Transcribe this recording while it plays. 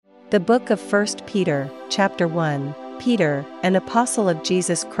The book of 1 Peter, chapter 1. Peter, an apostle of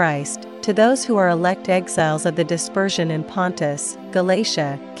Jesus Christ, to those who are elect exiles of the dispersion in Pontus,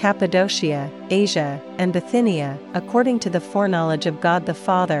 Galatia, Cappadocia, Asia, and Bithynia, according to the foreknowledge of God the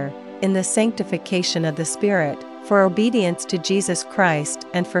Father, in the sanctification of the Spirit, for obedience to Jesus Christ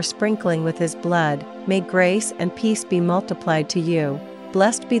and for sprinkling with his blood, may grace and peace be multiplied to you.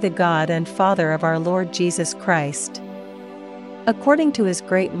 Blessed be the God and Father of our Lord Jesus Christ. According to his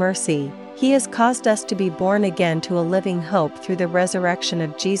great mercy, he has caused us to be born again to a living hope through the resurrection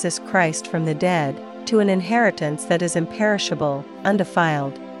of Jesus Christ from the dead, to an inheritance that is imperishable,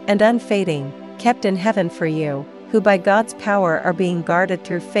 undefiled, and unfading, kept in heaven for you, who by God's power are being guarded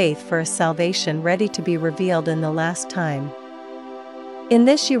through faith for a salvation ready to be revealed in the last time. In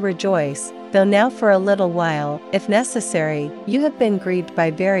this you rejoice, though now for a little while, if necessary, you have been grieved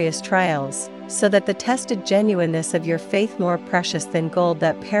by various trials, so that the tested genuineness of your faith, more precious than gold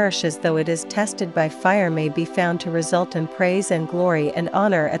that perishes though it is tested by fire, may be found to result in praise and glory and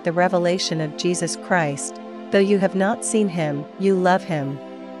honor at the revelation of Jesus Christ. Though you have not seen him, you love him.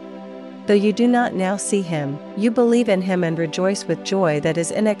 Though you do not now see him, you believe in him and rejoice with joy that is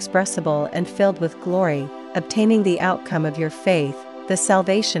inexpressible and filled with glory, obtaining the outcome of your faith, the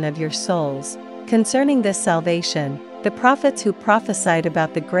salvation of your souls. Concerning this salvation, the prophets who prophesied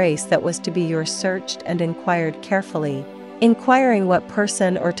about the grace that was to be yours searched and inquired carefully, inquiring what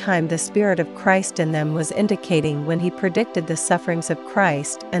person or time the Spirit of Christ in them was indicating when he predicted the sufferings of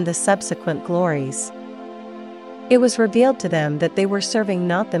Christ and the subsequent glories. It was revealed to them that they were serving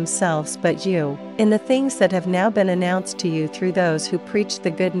not themselves but you, in the things that have now been announced to you through those who preached the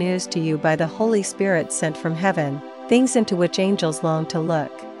good news to you by the Holy Spirit sent from heaven, things into which angels long to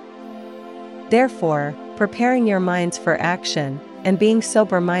look. Therefore, preparing your minds for action, and being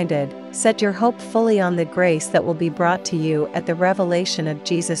sober-minded, set your hope fully on the grace that will be brought to you at the revelation of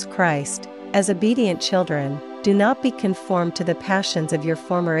Jesus Christ. As obedient children, do not be conformed to the passions of your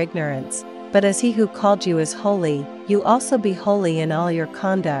former ignorance, but as he who called you is holy, you also be holy in all your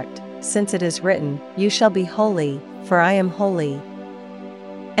conduct, since it is written, "You shall be holy, for I am holy."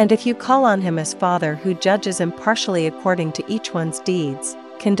 And if you call on him as Father who judges impartially according to each one's deeds,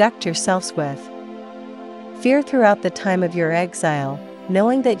 conduct yourselves with fear throughout the time of your exile,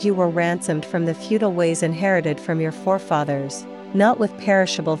 knowing that you were ransomed from the futile ways inherited from your forefathers, not with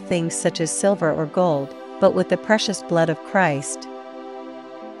perishable things such as silver or gold, but with the precious blood of Christ,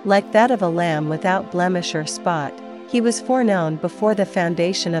 like that of a lamb without blemish or spot. He was foreknown before the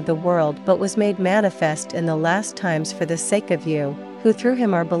foundation of the world but was made manifest in the last times for the sake of you, who through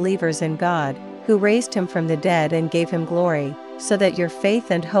him are believers in God, who raised him from the dead and gave him glory, so that your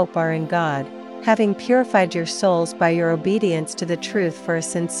faith and hope are in God, having purified your souls by your obedience to the truth for a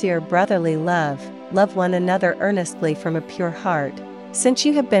sincere brotherly love. Love one another earnestly from a pure heart, since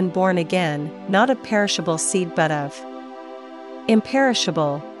you have been born again, not of perishable seed but of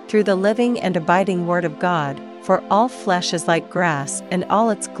imperishable, through the living and abiding word of God. For all flesh is like grass, and all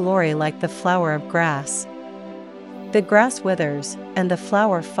its glory like the flower of grass. The grass withers, and the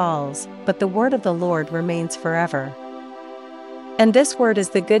flower falls, but the word of the Lord remains forever. And this word is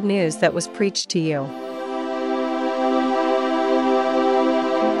the good news that was preached to you.